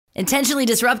Intentionally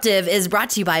Disruptive is brought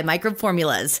to you by Microbe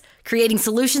Formulas. Creating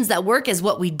solutions that work is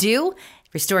what we do.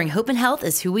 Restoring hope and health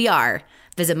is who we are.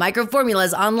 Visit Microbe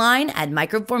Formulas online at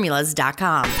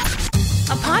microbeformulas.com.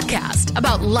 A podcast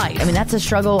about life. I mean, that's a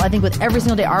struggle, I think, with every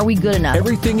single day. Are we good enough?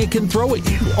 Everything it can throw at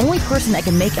you. The only person that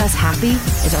can make us happy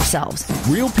is ourselves.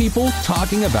 Real people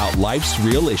talking about life's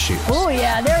real issues. Oh,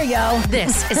 yeah, there we go.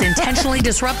 This is Intentionally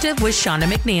Disruptive with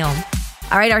Shonda McNeil.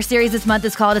 All right, our series this month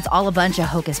is called It's All a Bunch of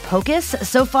Hocus Pocus.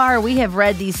 So far, we have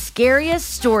read the scariest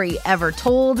story ever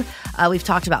told. We've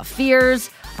talked about fears,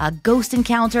 ghost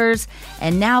encounters,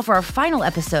 and now for our final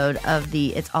episode of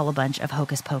the It's All a Bunch of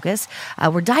Hocus Pocus,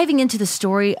 we're diving into the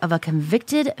story of a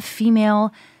convicted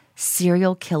female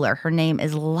serial killer. Her name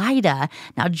is Lyda.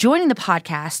 Now, joining the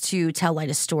podcast to tell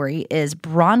Lyda's story is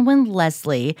Bronwyn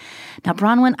Leslie. Now,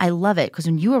 Bronwyn, I love it because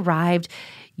when you arrived,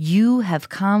 you have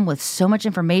come with so much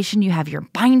information. You have your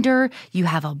binder, you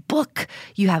have a book,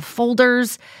 you have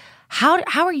folders. How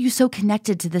are you so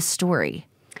connected to this story?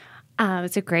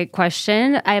 It's a great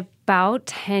question. About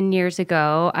 10 years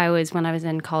ago, when I was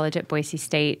in college at Boise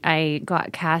State, I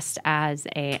got cast as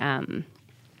it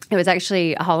was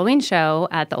actually a Halloween show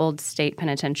at the old state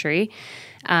penitentiary,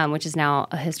 which is now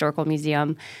a historical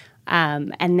museum.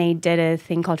 And they did a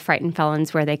thing called Frightened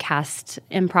Felons where they cast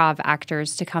improv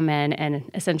actors to come in and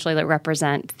essentially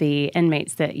represent the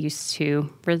inmates that used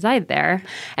to reside there.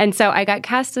 And so I got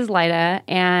cast as Lyda,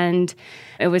 and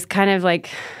it was kind of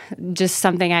like just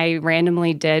something I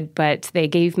randomly did, but they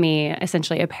gave me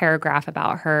essentially a paragraph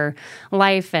about her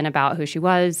life and about who she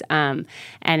was. And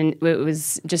it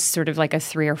was just sort of like a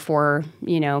 3 or 4,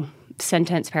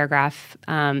 sentence paragraph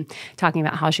talking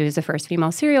about how she was the first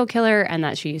female serial killer and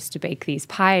that she used to bake these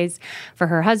pies for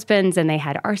her husbands and they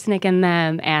had arsenic in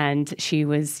them, and she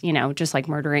was, just like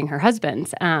murdering her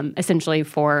husbands, essentially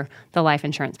for the life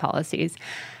insurance policies.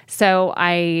 So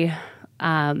I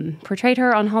portrayed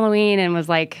her on Halloween and was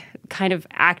kind of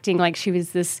acting like she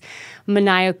was this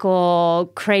maniacal,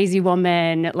 crazy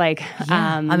woman,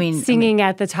 singing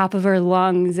at the top of her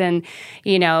lungs and,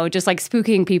 just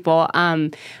spooking people.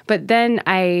 But then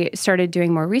I started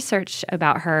doing more research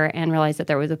about her and realized that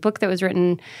there was a book that was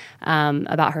written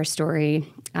about her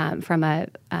story from a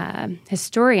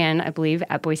historian, I believe,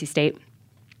 at Boise State.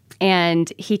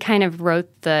 And he kind of wrote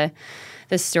the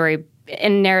story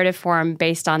in narrative form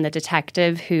based on the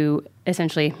detective who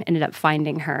essentially ended up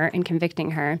finding her and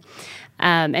convicting her.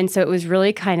 And so it was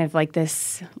really kind of like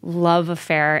this love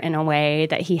affair in a way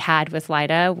that he had with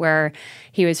Lyda, where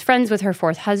he was friends with her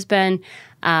fourth husband.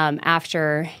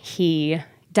 After he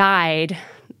died,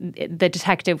 the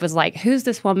detective was like, who's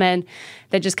this woman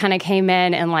that just kind of came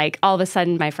in and all of a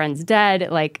sudden my friend's dead,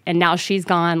 and now she's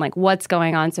gone, what's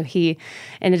going on? So he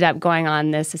ended up going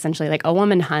on this essentially a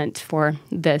woman hunt for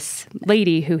this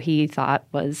lady who he thought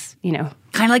was,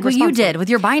 kind of like what you did with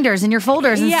your binders and your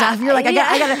folders and stuff. You're like, I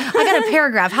got a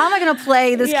paragraph. How am I going to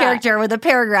play this character with a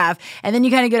paragraph? And then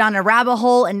you kind of go down a rabbit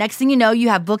hole, and next thing you know, you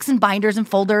have books and binders and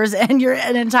folders and you're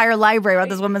an entire library about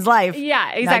this woman's life.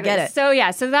 Yeah, exactly. I get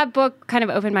it. So that book kind of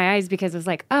opened my eyes because it was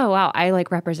like, oh wow, I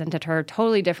represented her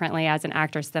totally differently as an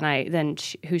actress than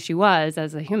who she was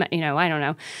as a human. I don't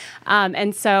know.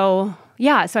 And so.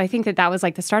 Yeah, so I think that was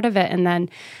the start of it. And then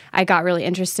I got really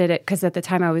interested because at the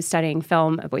time I was studying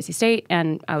film at Boise State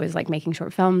and I was making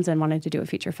short films and wanted to do a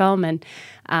feature film. And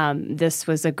this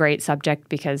was a great subject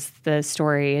because the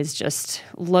story is just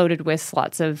loaded with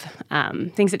lots of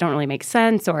things that don't really make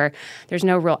sense or there's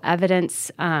no real evidence.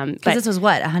 Because this was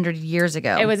 100 years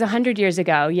ago? It was 100 years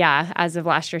ago, yeah. As of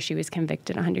last year, she was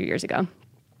convicted 100 years ago.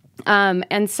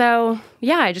 And so,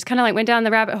 I just kind of went down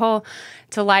the rabbit hole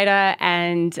to Lyda,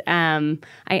 and I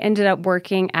ended up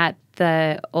working at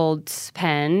the old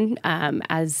pen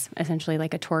as essentially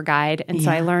a tour guide. And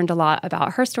so I learned a lot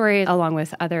about her story along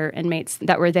with other inmates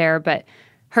that were there. But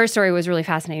her story was really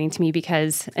fascinating to me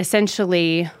because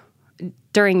essentially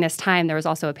during this time, there was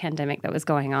also a pandemic that was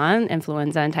going on.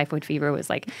 Influenza and typhoid fever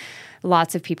was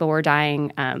lots of people were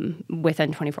dying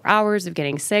within 24 hours of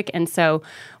getting sick. And so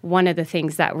one of the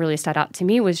things that really stood out to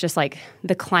me was just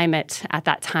the climate at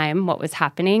that time, what was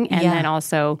happening. And then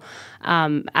also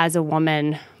as a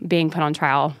woman being put on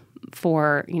trial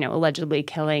for, allegedly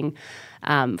killing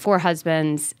 4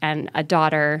 husbands and a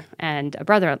daughter and a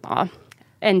brother-in-law.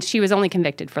 And she was only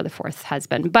convicted for the 4th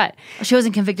husband, but she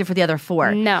wasn't convicted for the other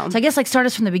 4. No. So I guess start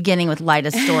us from the beginning with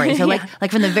Lyda's story. So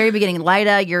from the very beginning,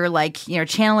 Lyda, you're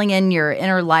channeling in your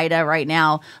inner Lyda right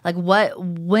now.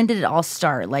 When did it all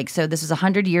start? So this was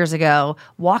 100 years ago.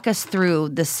 Walk us through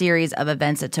the series of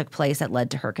events that took place that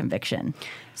led to her conviction.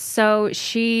 So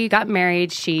she got married.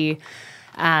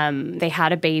 They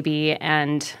had a baby,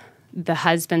 and the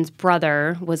husband's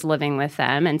brother was living with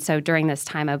them. And so during this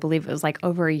time, I believe it was like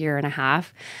over a year and a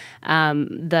half,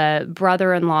 the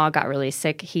brother-in-law got really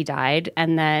sick. He died.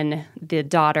 And then the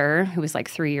daughter, who was like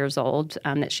 3 years old,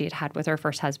 that she had with her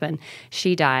first husband,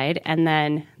 she died. And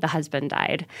then the husband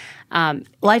died.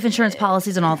 Life insurance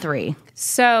policies on all three.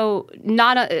 So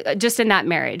not just in that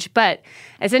marriage. But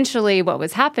essentially what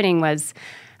was happening was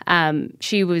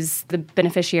she was the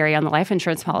beneficiary on the life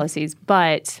insurance policies,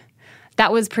 but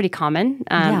that was pretty common.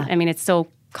 I mean, it's still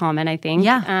common, I think.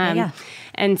 Yeah.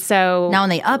 And so Now, when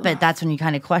they up it, that's when you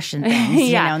kind of question things.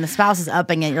 You know, and the spouse is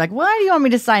upping it. You're like, why do you want me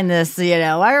to sign this? You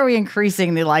know, why are we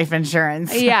increasing the life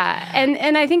insurance? Yeah.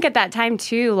 And I think at that time,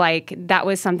 too, like that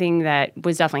was something that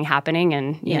was definitely happening.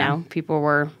 And, you know, people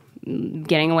were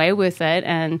getting away with it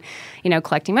and, you know,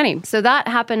 collecting money. So that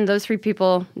happened. Those 3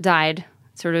 people died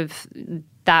sort of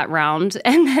that round.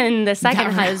 And then the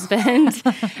second husband,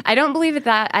 I don't believe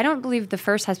the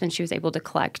first husband she was able to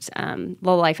collect the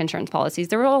life insurance policies.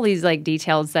 There were all these like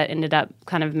details that ended up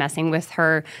kind of messing with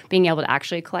her being able to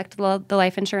actually collect the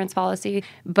life insurance policy.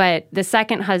 But the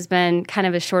second husband, kind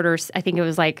of a shorter, I think it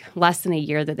was like less than a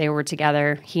year that they were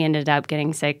together, he ended up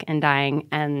getting sick and dying,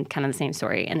 and kind of the same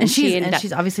story. And then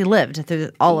she's obviously lived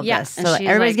through all of this. So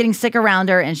everybody's getting sick around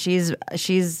her, and she's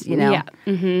you know. Yeah.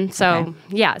 Mm-hmm. So,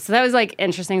 so that was like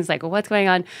interesting. It's like, well, what's going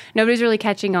on? Nobody's really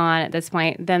catching on at this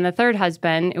point. Then the third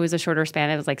husband, it was a shorter span.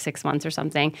 It was like 6 months or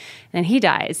something. And then he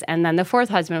dies. And then the fourth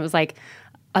husband was like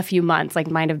a few months,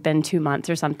 like might have been 2 months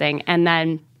or something. And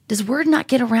then does word not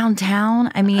get around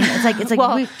town? I mean, it's like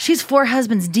well, she's 4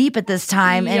 husbands deep at this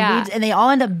time, and they all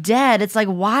end up dead. It's like,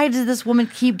 why does this woman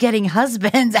keep getting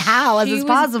husbands? How is this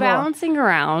possible? She was bouncing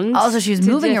around. Also, she was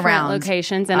moving around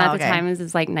locations, and at the time this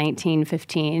is like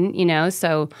 1915. You know,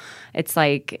 so it's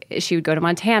like she would go to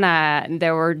Montana.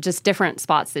 There were just different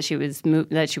spots that she was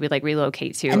that she would like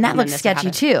relocate to, and that looks sketchy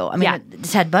too. I mean,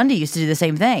 Ted Bundy used to do the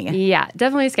same thing. Yeah,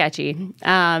 definitely sketchy.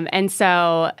 And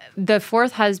so the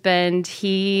fourth husband,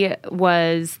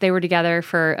 they were together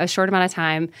for a short amount of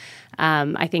time.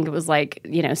 I think it was like,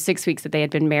 6 weeks that they had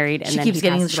been married. And she then keeps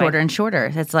getting shorter and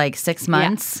shorter. It's like 6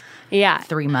 months. Yeah.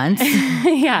 3 months.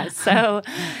 Yeah. So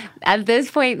at this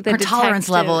point, her tolerance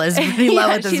level is pretty low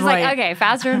at this she's point. Like, okay,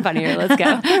 faster and funnier. Let's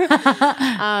go.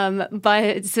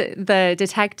 But the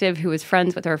detective who was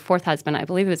friends with her fourth husband, I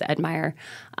believe it was Ed Meyer,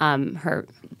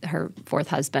 her fourth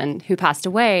husband who passed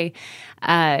away.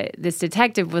 This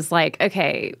detective was like,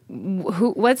 okay,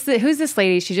 who's this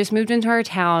lady? She just moved into our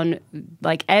town.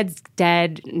 Like, Ed's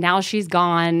dead. Now she's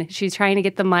gone. She's trying to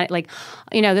get the money. Like,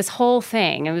 this whole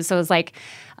thing. It was like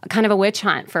kind of a witch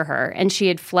hunt for her. And she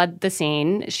had fled the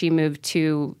scene. She moved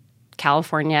to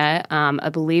California. I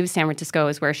believe San Francisco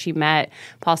is where she met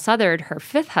Paul Southard, her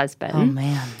fifth husband. Oh,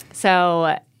 man.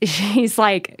 So she's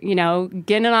like,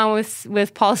 getting it on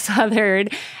with Paul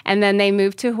Southard. And then they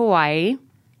moved to Hawaii.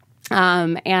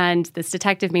 And this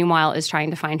detective, meanwhile, is trying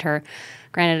to find her.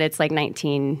 Granted, it's like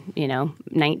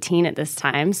 19 at this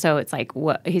time. So it's like,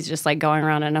 what? He's just like going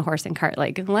around in a horse and cart,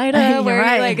 like, Lida, where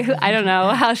right. Like, I don't know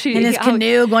how she... In his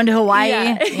canoe going to Hawaii.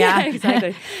 Yeah,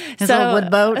 exactly. His little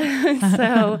wood boat.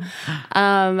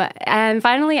 And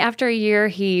finally, after a year,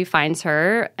 he finds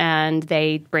her and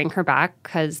they bring her back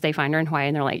because they find her in Hawaii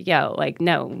and they're like, yo, like,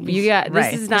 no,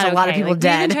 this is not There's a lot of people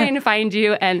dead. We've been trying to find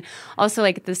you. And also,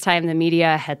 like, at this time, the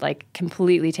media had like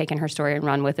completely taken her story and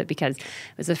run with it because it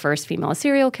was the first female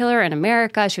serial killer in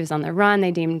America. She was on the run. They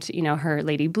deemed, her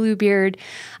Lady Bluebeard.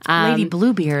 Lady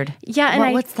Bluebeard. Yeah,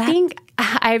 and what's that? think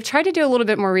I've tried to do a little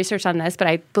bit more research on this, but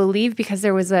I believe because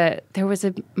there was a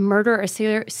murder, a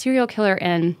serial killer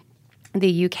in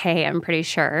the UK, I'm pretty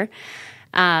sure,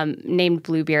 named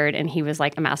Bluebeard, and he was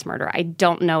like a mass murderer. I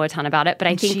don't know a ton about it, but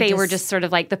I think they were just sort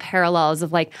of like the parallels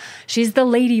of like, she's the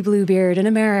Lady Bluebeard in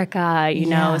America, you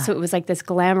know? So it was like this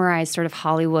glamorized sort of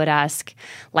Hollywood-esque,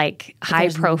 like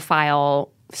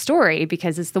high-profile story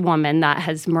because it's the woman that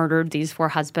has murdered these 4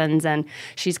 husbands and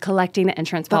she's collecting the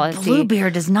insurance policy.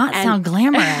 Bluebeard does not sound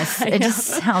glamorous. It just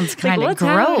sounds kind of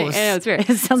gross. I know, it's weird.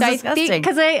 It sounds disgusting.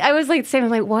 Because I was like saying,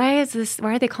 like, why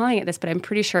are they calling it this? But I'm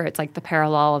pretty sure it's like the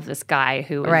parallel of this guy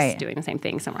who is doing the same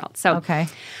thing somewhere else. So okay.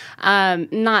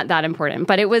 Not that important,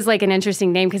 but it was like an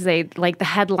interesting name because they like the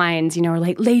headlines, were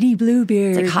like Lady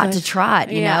Bluebeard. It's like hot to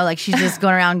trot, you know, like she's just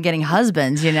going around getting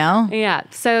husbands, Yeah.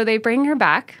 So they bring her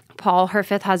back. Paul, her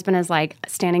fifth husband, is like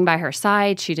standing by her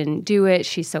side. She didn't do it.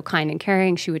 She's so kind and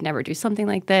caring. She would never do something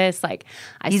like this. Like,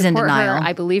 He's in denial. her.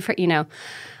 I believe her,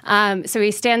 So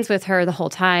he stands with her the whole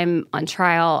time on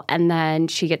trial, and then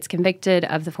she gets convicted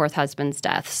of the fourth husband's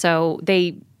death. So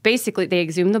they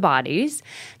exhume the bodies.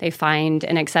 They find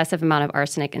an excessive amount of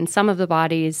arsenic in some of the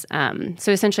bodies.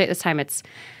 So essentially at this time it's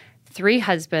 3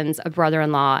 husbands, a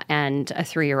brother-in-law, and a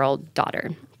 3-year-old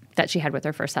daughter that she had with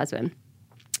her first husband.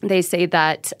 They say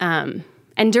that, and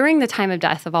during the time of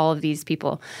death of all of these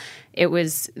people, it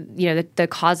was, the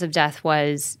cause of death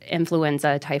was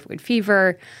influenza, typhoid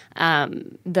fever.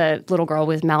 The little girl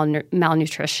was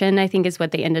malnutrition, I think is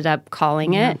what they ended up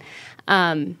calling it.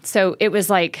 So it was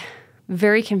like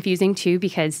very confusing too,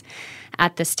 because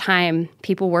at this time,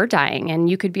 people were dying, and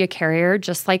you could be a carrier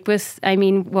just like with,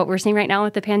 what we're seeing right now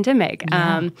with the pandemic.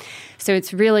 Yeah. So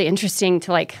it's really interesting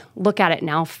to like look at it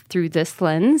now through this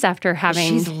lens after having...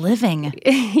 She's living.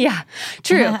 Yeah,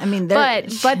 true.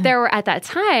 But there were, at that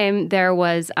time, there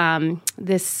was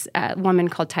this woman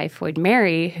called Typhoid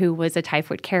Mary who was a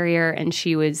typhoid carrier, and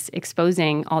she was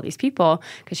exposing all these people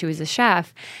because she was a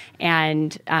chef,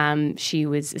 and she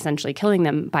was essentially killing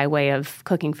them by way of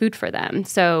cooking food for them.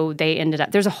 So they ended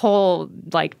up... There's a whole,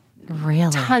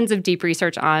 tons of deep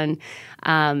research on...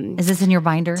 is this in your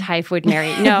binder? Typhoid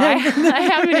Mary. No, I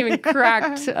haven't even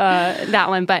cracked that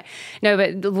one. But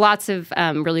lots of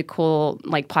really cool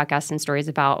podcasts and stories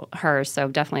about her. So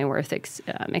definitely worth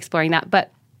exploring that.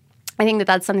 But I think that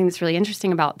that's something that's really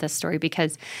interesting about this story,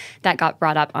 because that got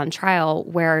brought up on trial,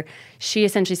 where she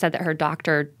essentially said that her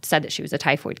doctor said that she was a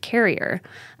typhoid carrier.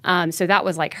 So that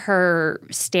was like her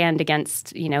stand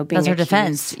against, being accused. Her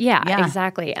defense. Yeah,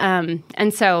 exactly.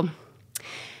 And so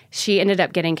she ended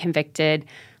up getting convicted.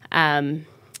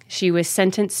 She was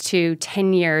sentenced to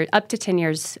up to 10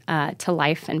 years to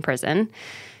life in prison.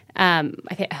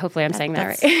 Hopefully I'm saying that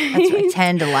right. That's right.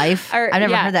 10 to life. I've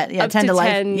never heard that. Yeah, 10 to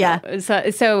life. Yeah.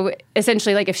 So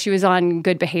essentially, if she was on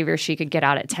good behavior, she could get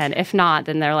out at 10. If not,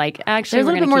 then they're like, actually, they're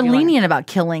a little bit more lenient about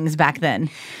killings back then.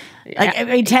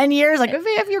 10 years,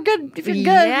 if you're good, you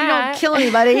don't kill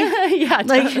anybody. Yeah,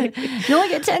 totally. You only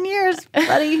get 10 years,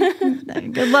 buddy.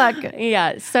 Good luck.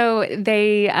 Yeah. So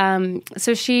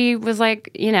so she was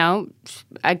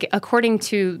according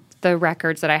to the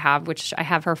records that I have, which I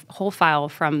have her whole file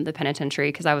from the penitentiary,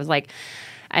 because I was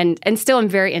and still I'm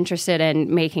very interested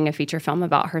in making a feature film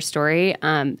about her story.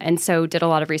 And so did a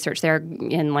lot of research there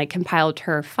and compiled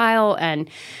her file, and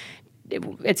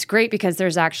it's great because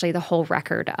there's actually the whole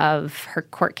record of her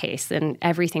court case and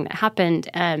everything that happened,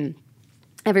 and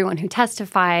everyone who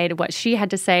testified, what she had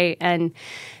to say. And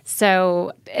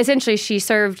so essentially she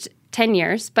served 10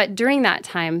 years, but during that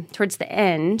time, towards the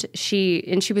end, she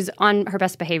was on her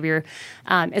best behavior,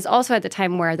 is also at the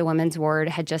time where the women's ward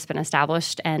had just been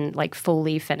established and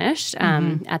fully finished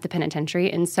at the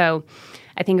penitentiary. And so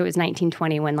I think it was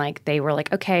 1920 when they were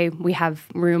okay, we have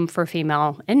room for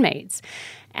female inmates.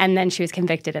 And then she was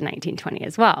convicted in 1920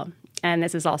 as well. And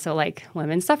this is also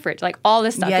women's suffrage, all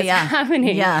this stuff that's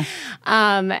happening. Yeah.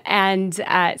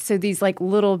 So these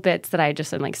little bits that I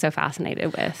just am so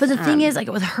fascinated with. But the thing is,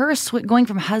 with her going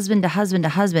from husband to husband to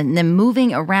husband and then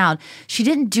moving around, she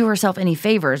didn't do herself any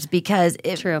favors, because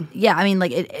True. Yeah,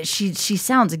 she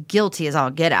sounds guilty as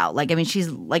all get out. She's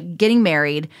getting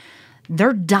married.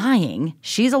 They're dying.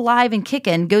 She's alive and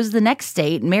kicking, goes to the next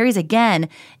state, marries again,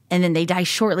 and then they die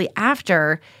shortly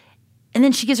after. And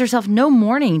then she gives herself no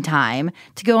mourning time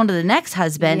to go on to the next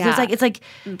husband. Yeah. So it's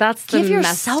that's give the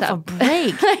yourself a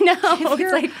break. I know. Give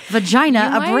your vagina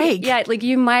a break. Yeah,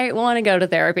 you might want to go to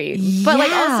therapy. But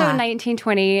also in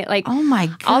 1920, oh my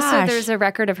gosh. Also, there's a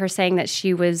record of her saying that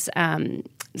she was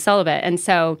celibate, and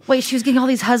so wait, she was getting all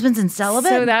these husbands and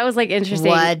celibate. So that was interesting.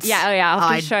 What? Yeah, I'll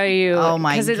have to show you. Oh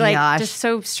my gosh, because it's just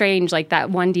so strange. That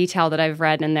one detail that I've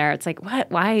read in there, it's what?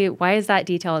 Why is that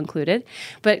detail included?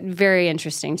 But very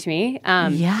interesting to me.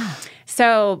 Yeah.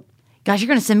 So. Gosh, you're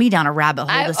going to send me down a rabbit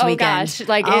hole this weekend. Gosh.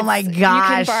 Oh my gosh. You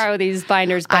can borrow these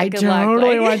binders back. I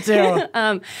totally want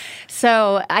to.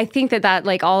 So I think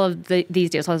that all of these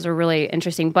details are really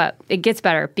interesting, but it gets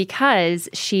better because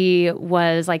she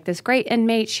was this great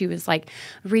inmate. She was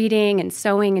reading and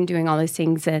sewing and doing all these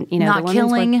things, and not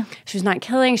killing. She was not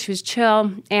killing. She was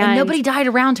chill, and nobody died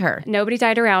around her. Nobody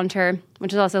died around her,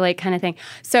 which is also kind of thing.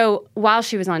 So while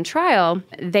she was on trial,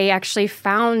 they actually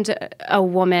found a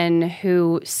woman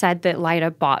who said that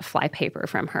Lyda bought flypaper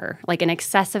from her, an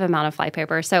excessive amount of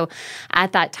flypaper. So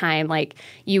at that time,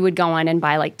 you would go in and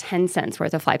buy 10 cents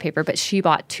worth of flypaper, but she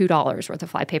bought $2 worth of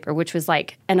flypaper, which was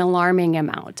an alarming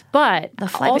amount. But the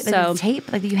flypaper, the tape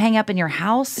that you hang up in your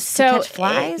house to catch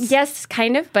flies? Yes,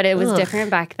 kind of, but it was different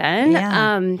back then.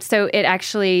 Yeah. So it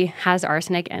actually has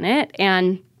arsenic in it,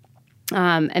 and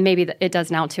maybe it does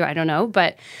now too, I don't know.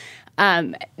 But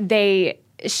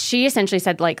she essentially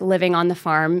said living on the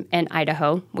farm in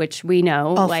Idaho, which we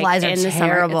know flies in are the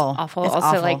terrible. Summer, it's awful. It's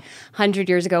also awful. 100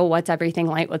 years ago, what's everything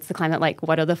like? What's the climate like?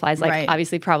 What are the flies like? Right.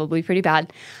 Obviously probably pretty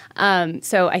bad.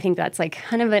 So I think that's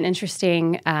kind of an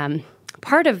interesting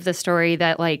part of the story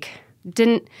that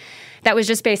that was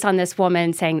just based on this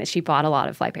woman saying that she bought a lot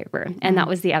of flypaper. And that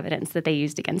was the evidence that they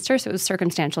used against her. So it was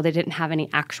circumstantial. They didn't have any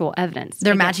actual evidence.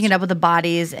 They're matching it up with the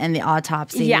bodies and the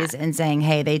autopsies Yeah. and saying,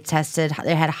 hey, they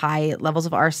had high levels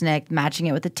of arsenic, matching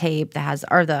it with the tape that has,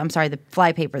 the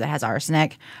flypaper that has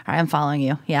arsenic. All right, I'm following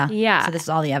you. Yeah. Yeah. So this is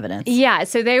all the evidence. Yeah.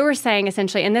 So they were saying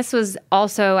essentially, and this was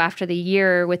also after the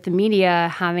year with the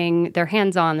media having their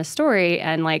hands on the story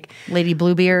and like Lady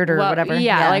Bluebeard or whatever.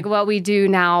 Yeah, like what we do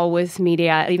now with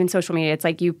media, even social media, it's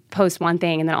like you post one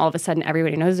thing and then all of a sudden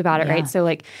everybody knows about it, right? So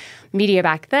like media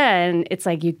back then, it's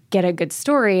like you get a good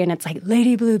story and it's like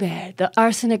Lady Bluebeard, the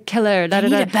arsenic killer. They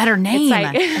need a better name.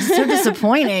 It's so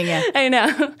disappointing. I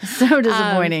know. So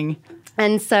disappointing.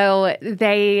 And so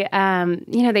they,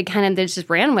 they just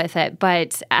ran with it.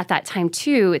 But at that time,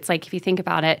 too, it's like if you think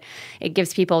about it, it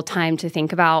gives people time to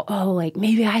think about, like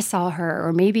maybe I saw her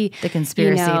or maybe the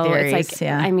conspiracy theories. It's like,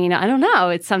 I mean, I don't know.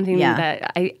 It's something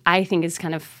that I think is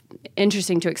kind of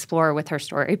interesting to explore with her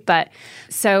story. But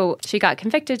so she got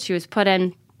convicted. She was put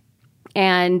in.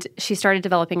 And she started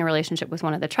developing a relationship with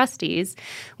one of the trustees,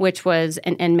 which was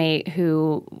an inmate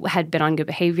who had been on good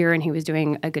behavior and he was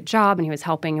doing a good job and he was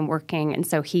helping and working. And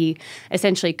so he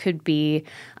essentially could be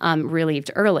relieved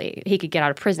early. He could get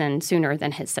out of prison sooner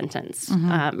than his sentence,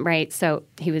 right? So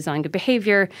he was on good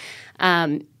behavior.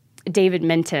 David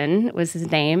Minton was his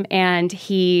name. And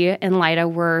he and Lyda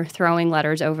were throwing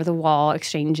letters over the wall,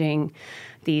 exchanging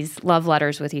these love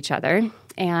letters with each other.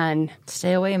 And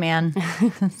stay away, man.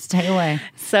 Stay away.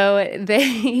 So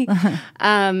they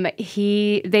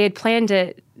they had planned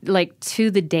it like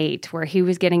to the date where he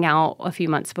was getting out a few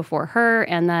months before her,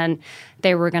 and then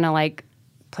they were gonna like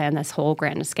plan this whole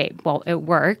grand escape. Well, it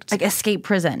worked. Like escape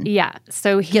prison. Yeah.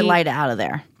 So get Lyda out of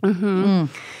there.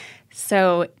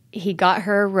 So he got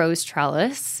her a rose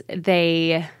trellis.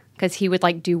 Because he would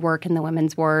like do work in the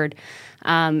women's ward.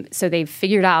 So they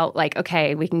figured out like,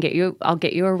 okay, I'll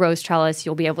get you a rose trellis.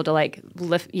 You'll be able to like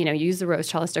lift, use the rose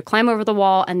trellis to climb over the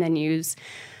wall and then use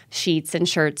sheets and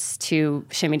shirts to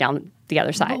shimmy down the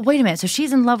other side. But wait a minute. So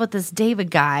she's in love with this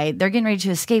David guy. They're getting ready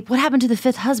to escape. What happened to the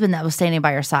fifth husband that was standing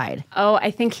by her side? Oh,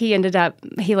 I think he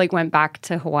went back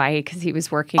to Hawaii because he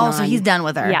was working on... so he's done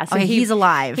with her. Yeah. So he's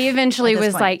alive. He eventually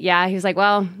was like, he was like,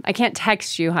 well, I can't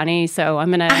text you, honey, so I'm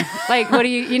going to, like, what do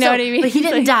you know what I mean? But he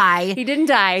didn't die. He didn't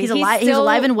die. He's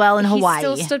alive and well in Hawaii. He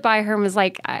still stood by her and was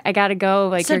like, I got to go.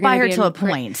 Like, stood by her to a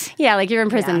point. Yeah, like, you're in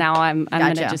prison now. I'm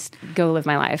going to just go live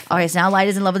my life. Okay, so now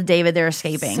Lyda's in love with David. They're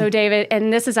escaping. So David,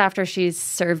 and this is after she's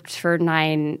served for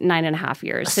nine and a half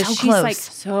years. So she's close. like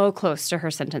so close to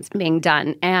her sentence being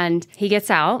done. And he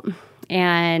gets out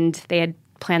and they had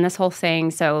planned this whole thing.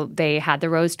 So they had the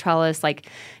rose trellis like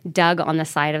dug on the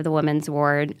side of the women's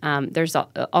ward. There's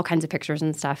all kinds of pictures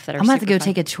and stuff that are I'm going to have to go fun.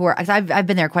 take a tour. I've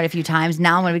been there quite a few times.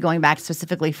 Now I'm going to be going back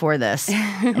specifically for this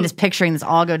and just picturing this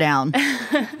all go down.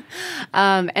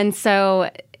 And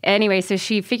so... Anyway, so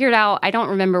she figured out, I don't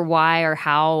remember why or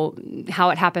how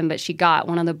it happened, but she got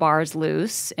one of the bars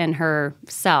loose in her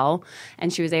cell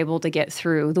and she was able to get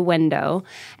through the window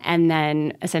and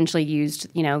then essentially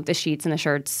used, the sheets and the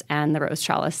shirts and the rose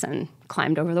trellis and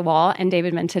climbed over the wall. And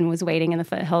David Minton was waiting in the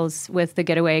foothills with the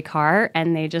getaway car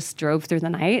and they just drove through the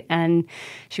night and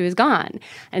she was gone.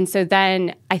 And so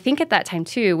then I think at that time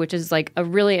too, which is like a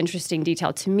really interesting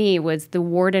detail to me, was the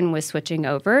warden was switching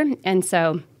over. And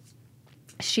so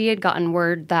she had gotten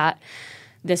word that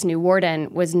this new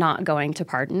warden was not going to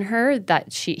pardon her,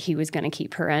 that he was going to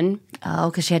keep her in. Oh,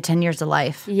 because she had 10 years of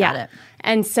life. Yeah. Got it.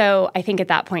 And so I think at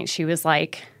that point she was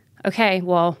like, okay,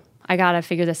 well, I got to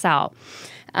figure this out.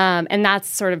 And that's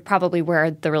sort of probably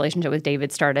where the relationship with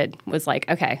David started, was like,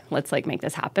 okay, let's like make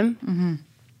this happen. Mm-hmm.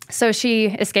 So she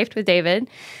escaped with David.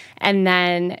 And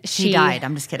then she died.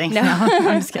 I'm just kidding. No,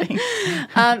 I'm just kidding.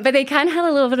 But they kind of had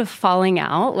a little bit of falling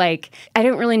out. Like, I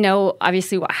don't really know,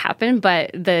 obviously, what happened, but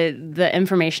the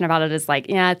information about it is like,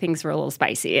 yeah, things were a little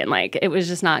spicy, and like it was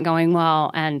just not going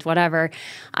well, and whatever.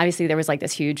 Obviously, there was like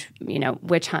this huge,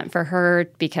 witch hunt for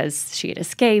her because she had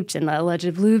escaped, and the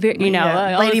alleged Bluebeard,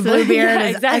 Lady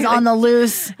Bluebeard is on the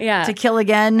loose to kill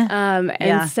again.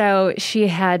 And so she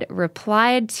had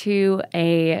replied to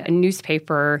a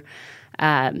newspaper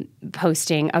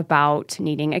posting about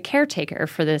needing a caretaker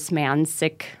for this man's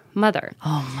sick mother.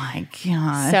 Oh my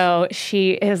gosh. So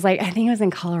she is like, I think it was in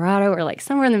Colorado or like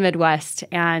somewhere in the Midwest.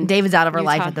 And David's out of her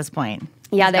life at this point.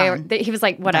 Yeah, he was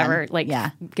like, whatever, done.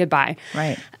 like, goodbye.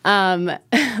 Right.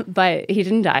 But he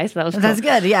didn't die, so that was cool. That's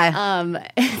good, yeah.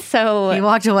 So he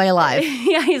walked away alive.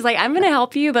 Yeah, he's like, I'm going to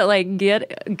help you, but like, get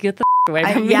the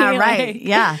away from me. Yeah, right. Like,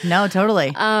 Yeah, no,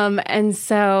 totally. and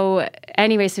so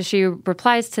anyway, so she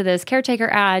replies to this caretaker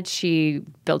ad. She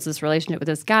builds this relationship with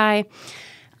this guy.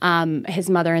 His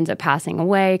mother ends up passing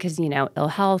away because, ill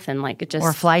health and like it just...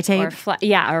 Or fly tape.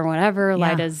 Or whatever. Yeah.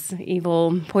 Lida's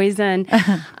evil poison.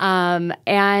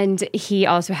 And he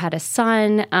also had a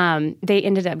son. They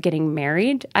ended up getting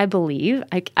married, I believe.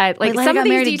 Wait, some Lida of got these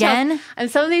married details, again? And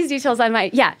some of these details I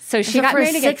might... Yeah, so she So got for a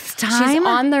married again. sixth time? She's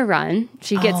on the run.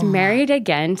 She gets married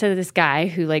again to this guy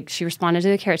who, like, she responded to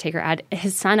the caretaker ad.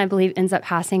 His son, I believe, ends up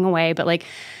passing away. But, like,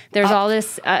 there's all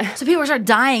this... So people start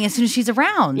dying as soon as she's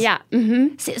around. yeah.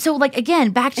 Mm-hmm. So, like,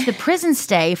 again, back to the prison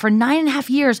stay for 9.5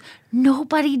 years,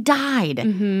 nobody died.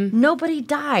 Mm-hmm. Nobody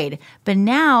died. But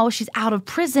now she's out of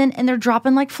prison and they're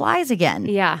dropping like flies again.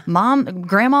 Yeah.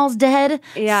 Grandma's dead.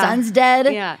 Yeah. Son's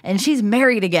dead. Yeah. And she's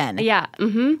married again. Yeah.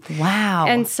 Mm-hmm. Wow.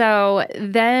 And so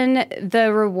then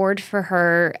the reward for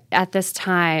her at this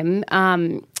time,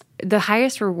 the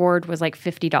highest reward was like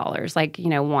 $50. Like,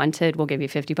 wanted, we'll give you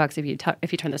 $50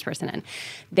 if you turn this person in.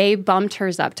 They bumped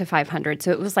hers up to $500.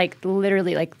 So it was like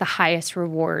literally like the highest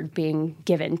reward being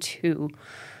given to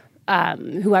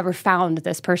whoever found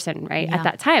this person, right, at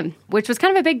that time, which was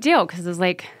kind of a big deal because it was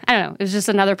like, I don't know, it was just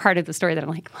another part of the story that I'm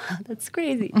like, wow, that's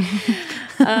crazy.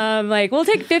 Like, we'll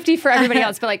take 50 for everybody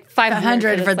else, but like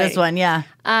 500 for this one, yeah.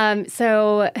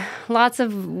 So lots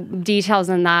of details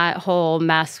in that whole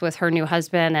mess with her new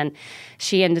husband, and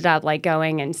she ended up like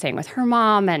going and staying with her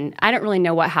mom, and I don't really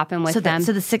know what happened with them.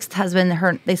 So the sixth husband,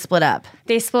 they split up.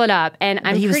 They split up, and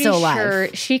I'm he was pretty still sure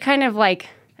alive. she kind of like...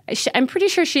 I'm pretty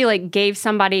sure she like gave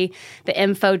somebody the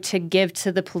info to give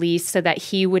to the police so that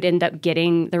he would end up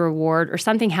getting the reward, or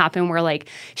something happened where like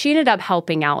she ended up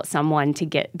helping out someone to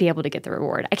be able to get the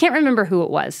reward. I can't remember who it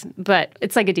was, but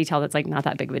it's like a detail that's like not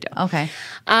that big of a deal. Okay.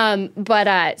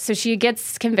 So she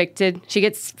gets convicted, she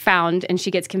gets found, and she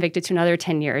gets convicted to another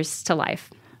 10 years to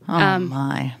life. Oh,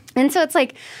 my. And so it's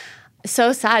like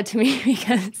so sad to me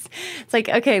because it's like,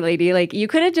 okay, lady, like you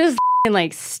could have just and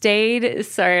like stayed.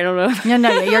 Sorry, I don't know.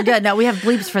 No, you're good. No, we have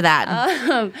bleeps for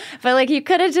that. But like you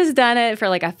could have just done it for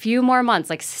like a few more months,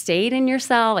 like stayed in your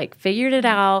cell, like figured it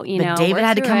out. But David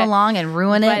had to come along and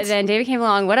ruin it. But then David came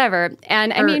along, whatever.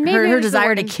 And I mean, maybe her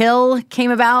desire to kill came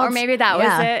about, or maybe that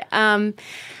was it.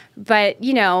 But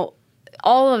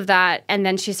all of that, and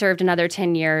then she served another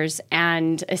 10 years.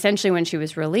 And essentially, when she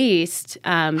was released,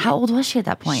 how old was she at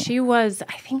that point? I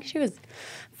think she was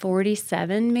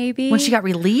 47 maybe. When she got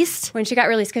released? When she got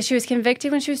released, because she was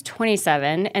convicted when she was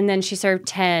 27, and then she served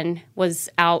 10, was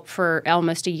out for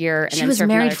almost a year. And she then was served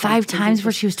married another 5 times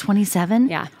before she was 27?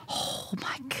 Yeah. Oh,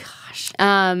 my gosh.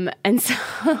 And so...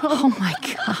 oh, my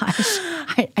gosh.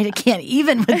 I can't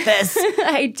even with this.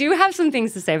 I do have some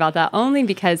things to say about that, only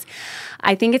because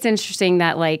I think it's interesting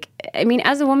that, like, I mean,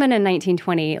 as a woman in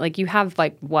 1920, like, you have,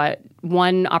 like,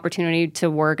 one opportunity to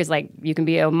work is, like, you can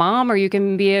be a mom or you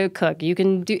can be a cook. You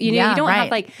can do, you don't have,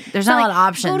 like... There's not a lot of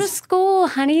options. Go to school,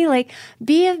 honey. Like,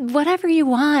 be whatever you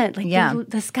want. Like,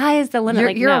 the sky is the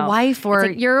limit. You're a wife or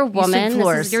like, you're a woman. You sweep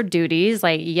floors. This is your duties.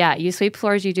 Like, yeah, you sweep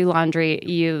floors, you do laundry.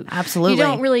 Absolutely. You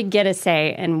don't really get a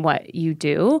say in what you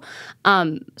do.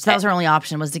 So that was her only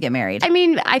option, was to get married. I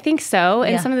mean, I think so.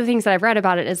 And some of the things that I've read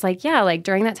about it is like, like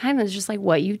during that time, it was just like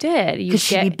what you did. Could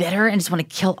she be bitter and just want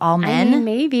to kill all men? I mean,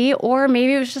 maybe. Or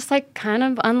maybe it was just like kind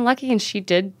of unlucky and she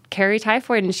did carry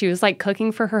typhoid and she was like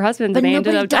cooking for her husband. But and they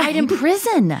nobody ended up died in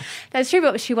prison. That's true,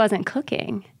 but she wasn't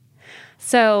cooking.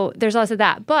 So there's also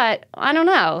that. But I don't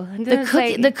know.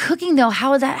 The cooking, though,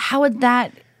 how would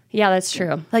that... Yeah, that's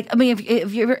true. Like, I mean,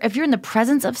 if you're in the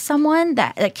presence of someone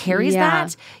that carries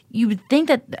that, you would think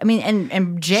that. I mean,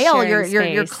 and jail,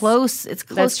 you're close. It's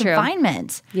close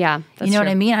confinement. Yeah, that's you know true.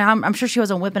 what I mean. I'm sure she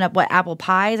wasn't whipping up apple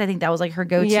pies. I think that was like her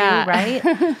go-to, right?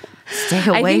 Stay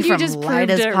away I think from you just proved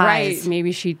Lida's it pies. Right.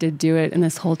 Maybe she did do it, and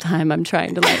this whole time I'm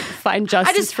trying to like find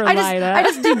justice for Lida.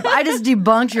 I just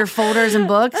debunked your folders and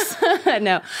books.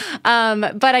 No,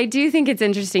 but I do think it's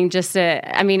interesting. Just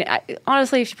to, I mean,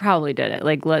 honestly, she probably did it.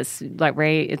 Like, let's like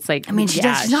Ray. It's like, I mean, she's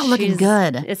not looking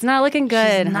good. It's not looking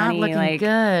good. She's not honey. looking like,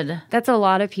 good. That's a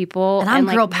lot of people, and I'm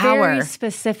like, girl power. Very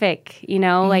specific,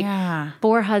 like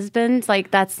 4 husbands.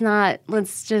 Like that's not.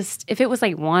 Let's just if it was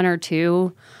like 1 or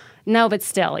 2. No, but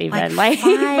still, even like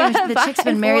 5. The chick's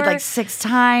been married like 6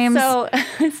 times.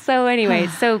 So anyway,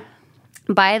 so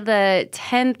by the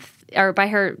 10th or by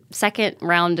her second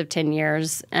round of 10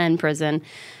 years in prison,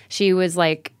 she was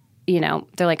like,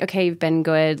 they're like, okay, you've been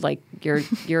good. Like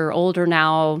you're older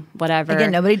now, whatever.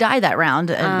 Again, nobody died that round,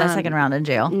 that second round in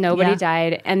jail. Nobody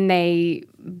died, and they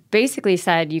basically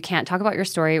said, you can't talk about your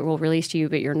story. We'll release you,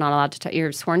 but you're not allowed to.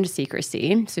 You're sworn to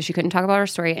secrecy. So she couldn't talk about her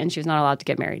story, and she was not allowed to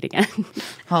get married again.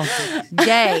 Oh,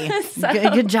 yay.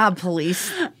 Good job,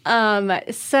 police.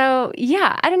 So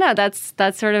yeah, I don't know. That's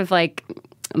sort of like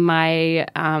my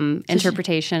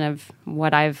interpretation of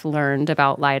what I've learned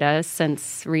about Lyda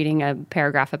since reading a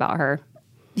paragraph about her.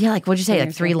 Yeah, like what'd you say?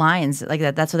 Like 3 lines, like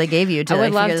that. That's what they gave you to. I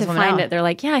would like, love to find it. They're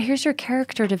like, yeah, here's your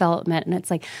character development, and it's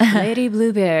like Lady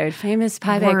Bluebeard, famous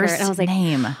pie baker, and I was like,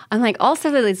 name. I'm like, also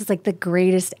this is like the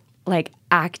greatest like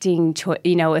acting choice.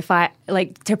 You know, if I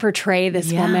like to portray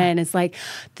this woman as like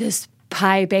this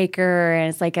pie baker, and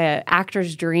it's like a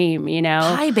actor's dream. You know,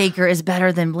 Pie baker is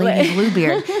better than Lady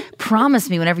Bluebeard. Promise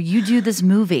me, whenever you do this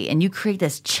movie and you create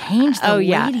this, change the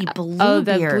Lady Bluebeard. Oh,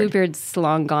 the Bluebeard's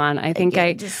long gone. I think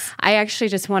I actually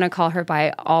just want to call her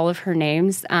by all of her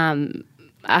names. I'll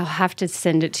have to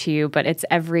send it to you, but it's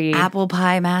every Apple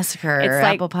Pie Massacre. It's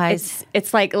like Apple Pies.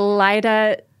 It's like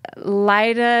Lyda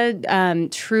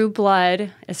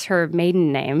Trueblood is her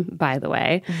maiden name, by the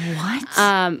way.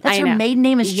 What? That's her maiden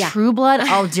name is Trueblood?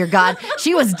 Oh, dear God.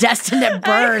 She was destined at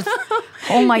birth.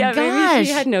 Oh, my gosh. Maybe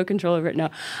she had no control over it. No.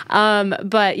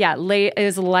 But yeah, it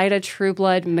was Lyda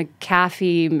Trueblood,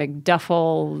 McAfee,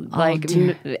 McDuffel.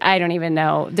 I don't even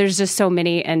know. There's just so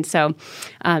many. And so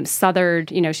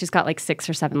Southard, she's got like 6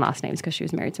 or 7 last names because she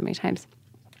was married so many times.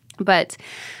 But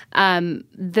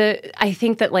I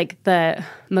think that like the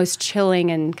most chilling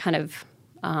and kind of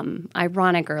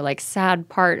ironic or like sad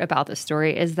part about the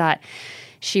story is that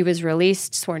she was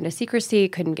released, sworn to secrecy,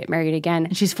 couldn't get married again.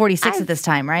 And she's 46 at this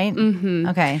time, right? Mm-hmm.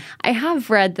 Okay. I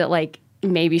have read that like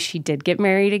maybe she did get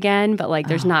married again, but like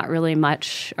there's not really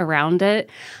much around it.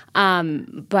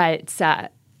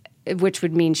 Which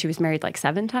would mean she was married like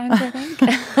 7 times, I think.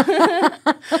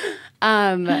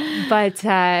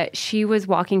 But she was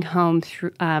walking home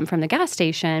from the gas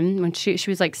station when she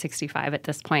was like 65 at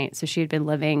this point. So she had been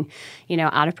living,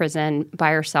 out of prison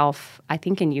by herself, I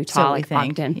think in Utah,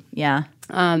 Ogden. Yeah.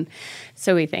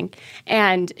 So we think.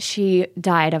 And she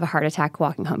died of a heart attack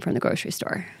walking home from the grocery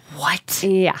store. What?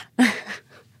 Yeah.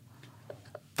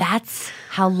 That's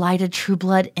how Lyda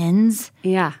Trueblood ends?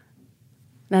 Yeah.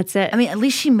 That's it. I mean, at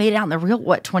least she made it out in the real,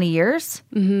 20 years?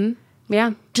 Mm-hmm.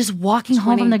 Yeah. Just walking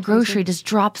home from the grocery, just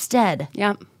drops dead.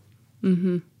 Yeah.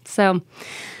 Mm-hmm. So,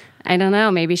 I don't know.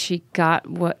 Maybe she got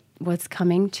what's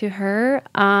coming to her.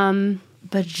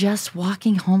 But just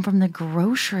walking home from the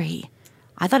grocery.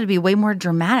 I thought it'd be way more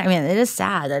dramatic. I mean, it is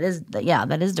sad. That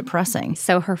is depressing.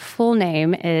 So her full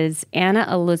name is Anna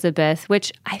Elizabeth,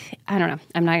 which I don't know.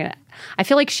 I'm not gonna. I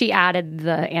feel like she added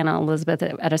the Anna Elizabeth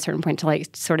at a certain point to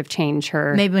like sort of change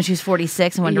her. Maybe when she was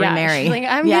 46 and wanted to remarry. She's like,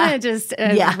 I'm gonna just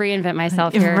reinvent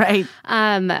myself here. Right.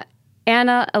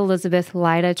 Anna Elizabeth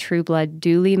Lyda Trueblood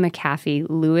Dooley McAfee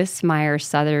Lewis Meyer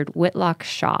Southard Whitlock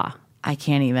Shaw. I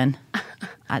can't even.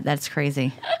 That's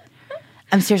crazy.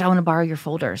 I'm serious. I want to borrow your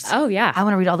folders. Oh, yeah. I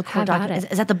want to read all the court documents.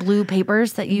 Is that the blue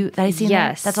papers that I see in there?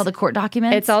 Yes. That's all the court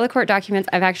documents? It's all the court documents.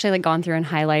 I've actually like gone through and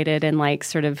highlighted and like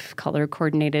sort of color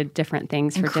coordinated different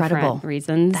things for different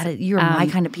reasons. You're my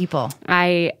kind of people.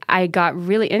 I got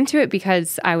really into it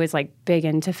because I was like big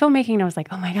into filmmaking and I was like,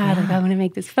 oh my God, like I want to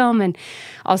make this film. And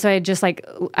also I just like,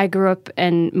 I grew up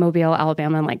in Mobile,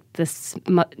 Alabama, in like this,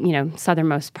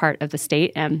 southernmost part of the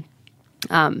state. And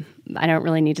I don't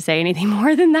really need to say anything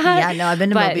more than that. Yeah, no, I've been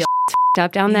to Mobile.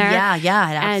 Up down there. Yeah, it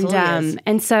absolutely is.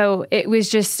 And so it was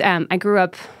just, I grew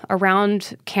up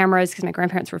around cameras because my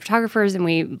grandparents were photographers and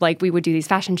we would do these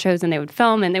fashion shows and they would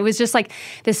film. And it was just like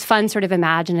this fun sort of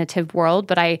imaginative world.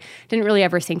 But I didn't really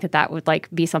ever think that would like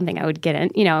be something I would get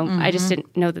in. I just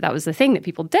didn't know that was the thing that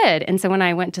people did. And so when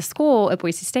I went to school at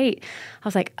Boise State, I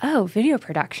was like, oh, video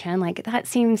production, like that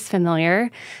seems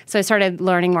familiar. So I started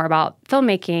learning more about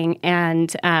filmmaking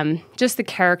and just the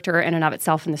character in and of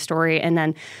itself in the story. And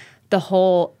then the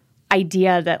whole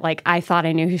idea that like I thought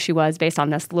I knew who she was based on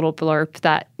this little blurb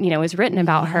that was written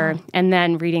about her, and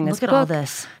then reading this book all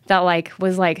this that like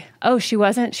was like, oh, she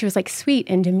was like sweet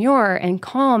and demure and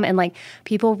calm, and like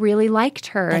people really liked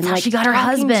her. That's and how like she got her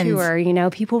husband to her,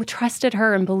 people trusted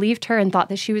her and believed her and thought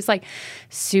that she was like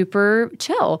super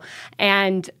chill.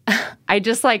 And I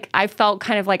just like I felt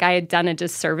kind of like I had done a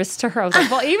disservice to her. I was like,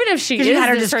 well, even if she is had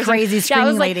her this just crazy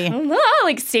screaming lady,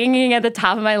 like singing at the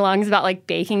top of my lungs about like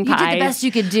baking pies. You did the best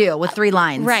you could do with 3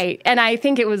 lines, right? And I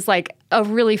think it was like a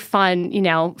really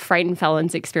fun, frightened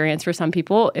felons experience for some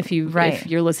people. If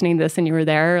you're listening to this and you were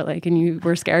there, like, and you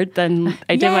were scared, then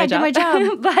I did my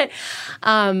job. But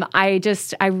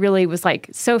I really was like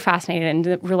so fascinated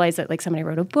and realized that like somebody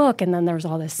wrote a book and then there was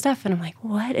all this stuff and I'm like,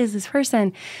 what is this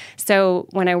person? So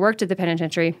when I worked at the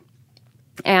penitentiary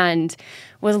and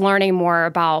was learning more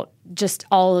about just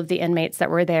all of the inmates that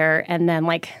were there, and then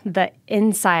like the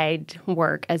inside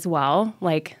work as well,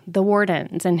 like the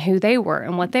wardens and who they were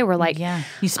and what they were like. Yeah,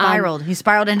 you spiraled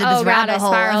into this rabbit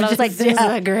hole. I was like, this is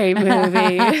a great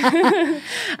movie.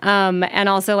 And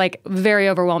also like very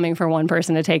overwhelming for one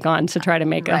person to take on to try to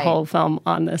make a whole film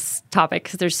on this topic,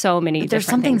 because there's so many There's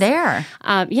different something things. there.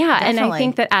 Yeah, and I Definitely.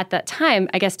 think that at that time,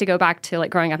 I guess to go back to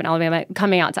like growing up in Alabama,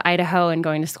 coming out to Idaho and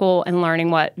going to school and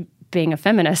learning what being a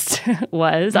feminist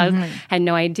was. I had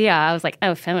no idea. I was like,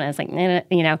 oh, feminist, like, and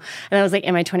I was like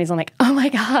in my 20s, I'm like, oh my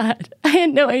God, I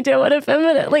had no idea what a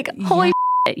feminist, like, holy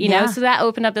shit, you know? So that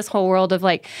opened up this whole world of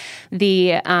like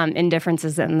the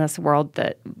indifferences in this world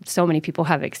that so many people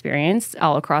have experienced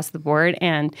all across the board.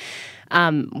 And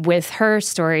with her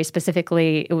story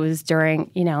specifically, it was during,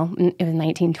 it was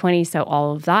 1920, so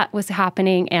all of that was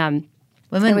happening. And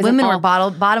Women were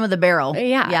bottom of the barrel.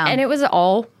 Yeah. And it was an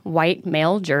all white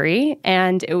male jury.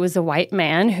 And it was a white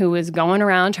man who was going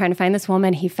around trying to find this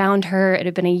woman. He found her. It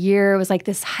had been a year. It was like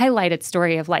this highlighted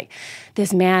story of like,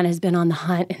 this man has been on the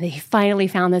hunt and he finally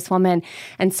found this woman.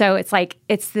 And so it's like,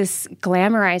 it's this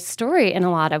glamorized story in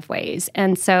a lot of ways.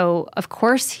 And so, of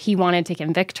course, he wanted to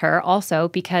convict her also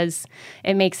because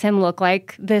it makes him look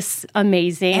like this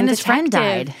amazing And his detective. friend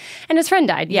died. And his friend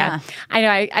died, yeah. I know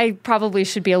I probably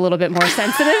should be a little bit more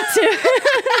sensitive to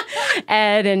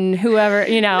Ed and whoever,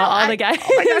 all the guys.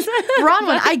 Oh my gosh.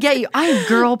 Bronwyn, I get you. I am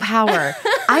girl power.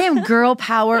 I am girl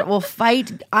power. Will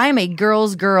fight. I am a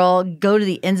girl's girl. Go to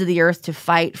the ends of the earth to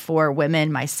fight for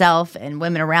women, myself, and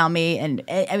women around me. And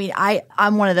I mean,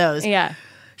 I'm one of those. Yeah.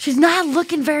 She's not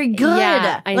looking very good.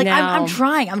 Yeah, I know. I'm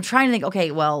trying. I'm trying to think,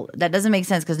 okay, well, that doesn't make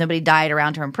sense because nobody died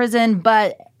around her in prison,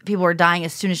 but people are dying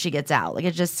as soon as she gets out. Like,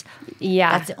 it just,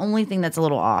 that's the only thing that's a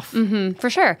little off. For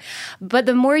sure. But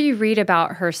the more you read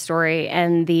about her story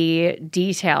and the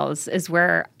details is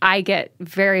where I get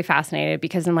very fascinated,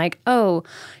 because I'm like, oh,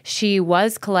 she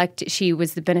was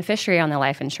the beneficiary on the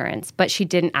life insurance, but she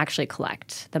didn't actually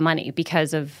collect the money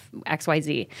because of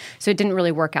XYZ. So it didn't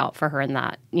really work out for her in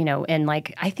that, and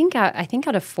like, I think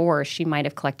out of 4, she might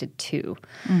have collected 2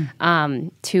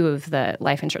 of the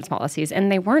life insurance policies,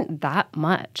 and they weren't that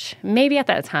much. Maybe at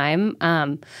that time.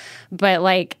 But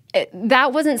like,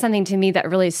 that wasn't something to me that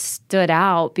really stood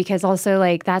out, because also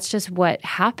like, that's just what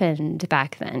happened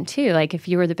back then too. Like, if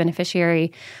you were the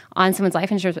beneficiary on someone's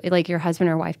life insurance, like your husband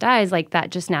or wife dies, like that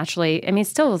just naturally, it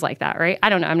still was like that, right? I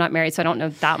don't know. I'm not married, so I don't know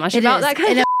that much about that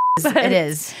kind of stuff. It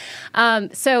is.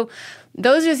 So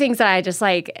those are things that I just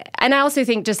like, and I also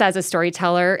think just as a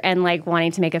storyteller and like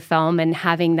wanting to make a film and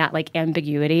having that like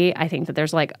ambiguity, I think that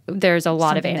there's a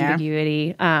lot Something of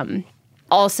ambiguity.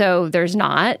 Also, there's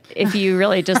not, if you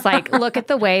really just like look at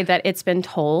the way that it's been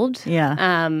told.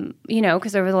 Yeah.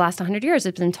 Because over the last 100 years,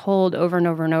 it's been told over and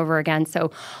over and over again.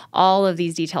 So all of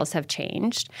these details have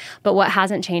changed. But what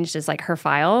hasn't changed is like her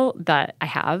file that I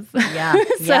have. Yeah.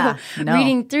 So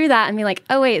reading through that and being like,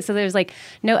 oh, wait, so there's like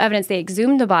no evidence. They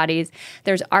exhumed the bodies.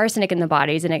 There's arsenic in the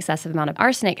bodies, an excessive amount of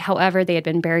arsenic. However, they had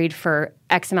been buried for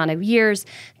X amount of years.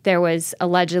 There was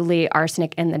allegedly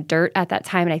arsenic in the dirt at that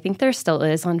time. And I think there still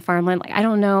is on farmland. Like, I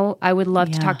don't know. I would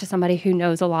love to talk to somebody who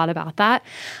knows a lot about that.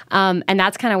 And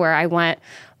that's kind of where I went.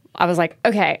 I was like,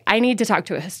 okay, I need to talk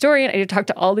to a historian. I need to talk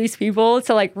to all these people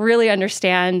to like really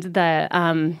understand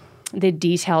the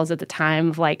details at the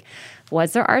time of like,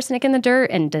 was there arsenic in the dirt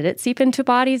and did it seep into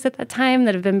bodies at that time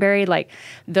that have been buried? Like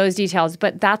those details.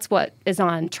 But that's what is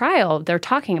on trial. They're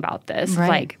talking about this. Right.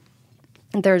 Like,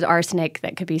 there's arsenic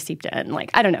that could be seeped in.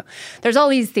 Like, I don't know. There's all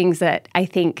these things that I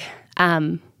think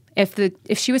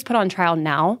if she was put on trial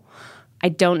now, I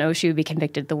don't know if she would be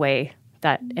convicted the way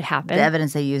that it happened. The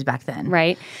evidence they used back then.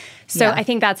 Right. So I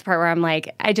think that's the part where I'm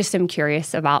like, I just am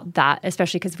curious about that,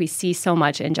 especially because we see so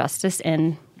much injustice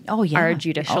in our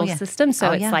judicial system.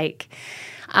 So it's like,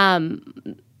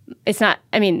 it's not,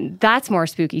 that's more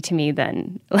spooky to me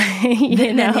than,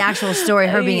 than the actual story,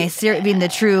 her being being the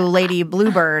true Lady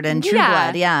Bluebird and True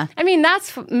Blood. Yeah.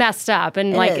 That's messed up.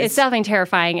 And it's definitely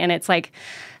terrifying. And it's like,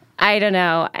 I don't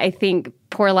know. I think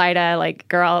poor Lyda, like,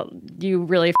 girl, you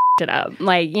really f***ed it up.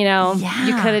 Like, you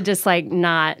could have just like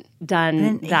not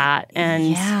done that.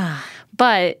 And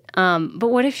but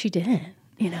what if she didn't?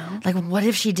 Like, what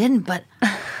if she didn't? But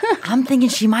I'm thinking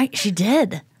she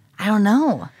did. I don't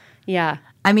know. Yeah.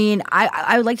 I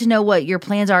would like to know what your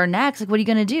plans are next. Like, what are you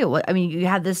going to do? You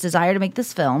had this desire to make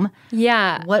this film.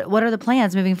 Yeah. What are the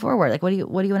plans moving forward? Like, what do you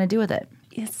want to do with it?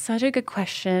 It's such a good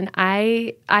question.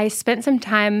 I spent some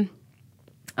time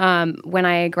when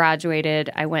I graduated.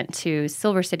 I went to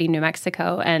Silver City, New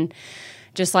Mexico, and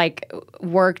just like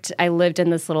worked. I lived in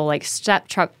this little like step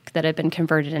truck that had been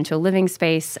converted into a living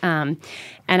space. And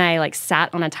I like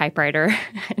sat on a typewriter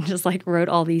and just like wrote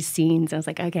all these scenes. I was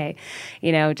like, okay,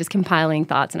 just compiling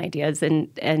thoughts and ideas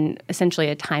and essentially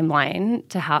a timeline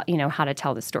to how to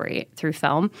tell the story through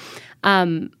film,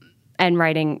 and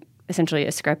writing essentially a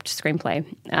screenplay.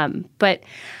 But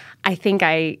I think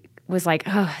I was like,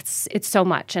 oh, it's so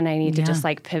much, and I need to just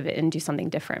like pivot and do something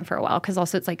different for a while, because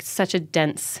also it's like such a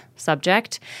dense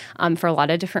subject for a lot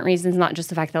of different reasons, not just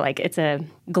the fact that like it's a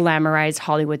glamorized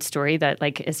Hollywood story that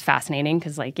like is fascinating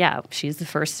because like, yeah, she's the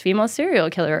first female serial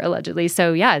killer allegedly,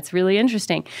 so yeah, it's really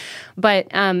interesting. But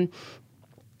I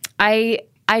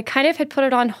kind of had put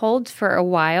it on hold for a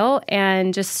while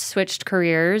and just switched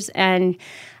careers and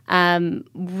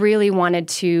really wanted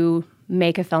to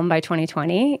make a film by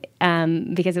 2020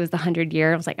 because it was the 100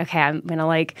 year. I was like, okay, I'm going to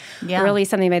like release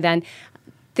something by then.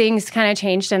 Things kind of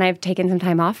changed and I've taken some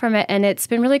time off from it and it's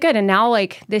been really good. And now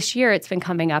like this year it's been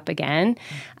coming up again,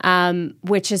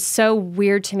 which is so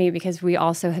weird to me because we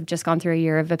also have just gone through a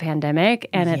year of a pandemic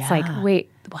and it's like, wait,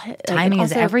 what? Timing like,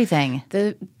 is everything.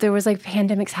 There was like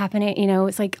pandemics happening,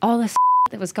 it's like all this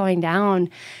that was going down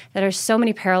that are so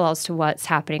many parallels to what's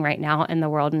happening right now in the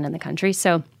world and in the country.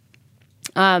 So,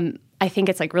 I think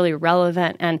it's like really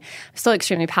relevant and I'm still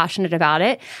extremely passionate about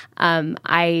it.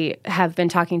 I have been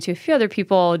talking to a few other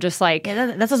people just like... Yeah,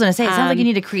 that's what I was going to say. It sounds like you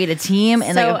need to create a team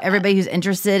and like everybody who's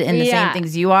interested in the same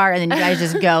things you are, and then you guys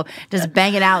just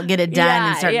bang it out, get it done,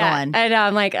 and start going. I know.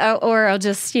 I'm like, or I'll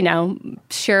just,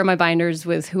 share my binders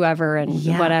with whoever and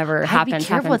whatever happens. Be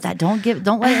careful with that. Don't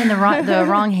let it in the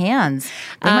wrong hands.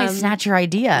 They might snatch your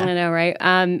idea. I know, right?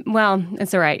 Well,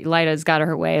 it's all right. Lida's got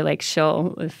her way. Like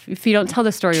she'll, if you don't tell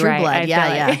the story right. But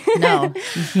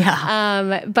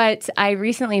I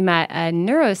recently met a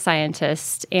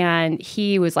neuroscientist and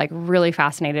he was like really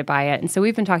fascinated by it. And so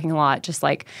we've been talking a lot, just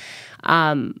like,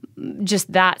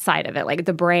 just that side of it, like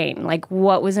the brain, like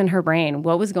what was in her brain,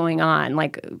 what was going on,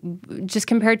 like just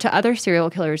compared to other serial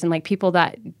killers and like people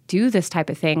that do this type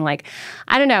of thing. Like,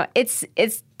 I don't know. It's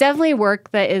definitely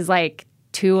work that is like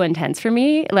too intense for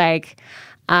me. Like,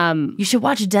 you should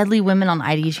watch Deadly Women on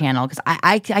ID channel because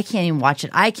I can't even watch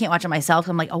it. I can't watch it myself.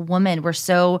 I'm like, a woman, we're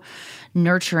so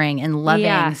nurturing and loving.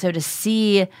 Yeah. So to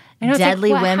see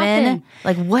Deadly Women, happened?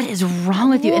 Like what is wrong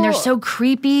with you? And they're so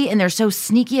creepy and they're so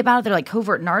sneaky about it. They're like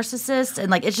covert narcissists and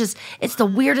like it's the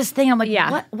weirdest thing. I'm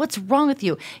like, what's wrong with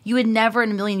you? You would never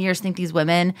in a million years think these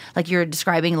women, like you're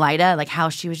describing Lida, like how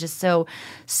she was just so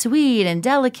sweet and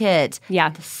delicate. Yeah.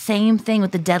 The same thing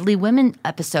with the Deadly Women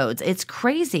episodes. It's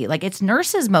crazy. Like it's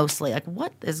nurses mostly. Like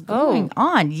what is going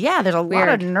on? Yeah, there's a lot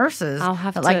of nurses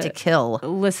that like to kill.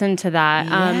 Listen to that.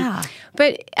 Yeah.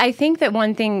 But I think that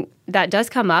one thing that does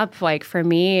come up, like for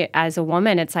me as a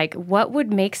woman, it's like, what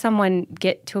would make someone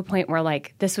get to a point where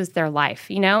like this was their life?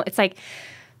 It's like,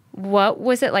 what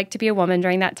was it like to be a woman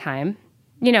during that time?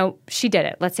 She did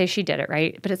it. Let's say she did it,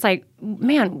 right? But it's like,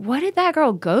 man, what did that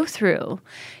girl go through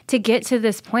to get to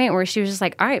this point where she was just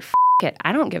like, all right, it.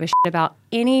 I don't give a shit about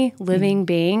any living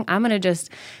being. I'm going to just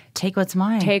take what's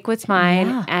mine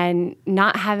and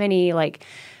not have any like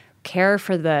care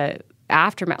for the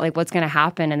aftermath, like what's going to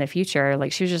happen in the future.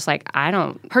 Like she was just like,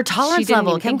 her tolerance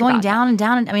level kept going down and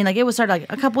down. I mean, like it was started like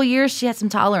a couple of years she had some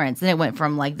tolerance, then it went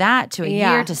from like that to a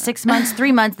year to 6 months,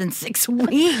 3 months, then 6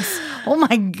 weeks. Oh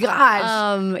my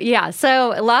gosh.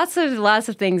 So lots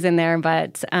of things in there,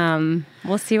 but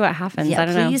we'll see what happens. I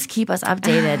don't know. Please keep us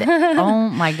updated. Oh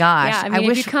my gosh. Yeah, I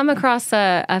mean, if you come across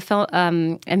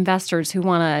investors who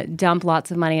want to dump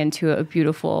lots of money into a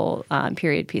beautiful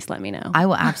period piece, let me know. I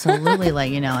will absolutely let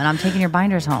you know. And I'm taking your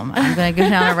binders home. I'm going to go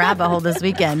down a rabbit hole this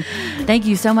weekend. Thank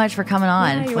you so much for coming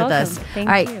on with us. Thank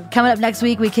All right, you. Coming up next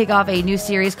week, we kick off a new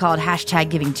series called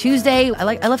 #GivingTuesday.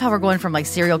 I love how we're going from like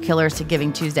serial killers to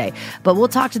Giving Tuesday. But we'll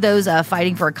talk to those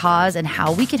fighting for a cause and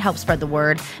how we can help spread the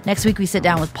word. Next week, we sit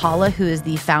down with Paula, who is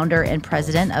the founder and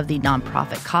president of the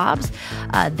nonprofit Cobbs.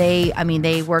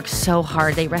 They work so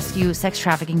hard. They rescue sex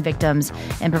trafficking victims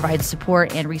and provide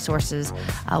support and resources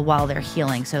while they're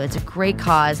healing. So it's a great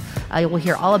cause. We'll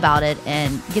hear all about it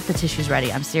and get the tissues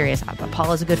ready. I'm serious.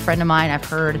 Paula's a good friend of mine. I've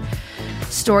heard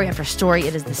story after story.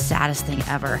 It is the saddest thing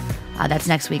ever. That's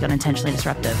next week on Intentionally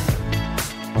Disruptive.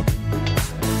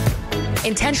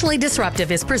 Intentionally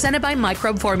Disruptive is presented by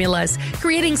Microbe Formulas.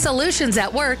 Creating solutions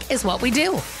at work is what we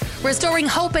do. Restoring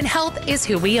hope and health is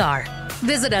who we are.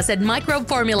 Visit us at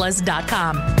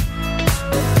microbeformulas.com.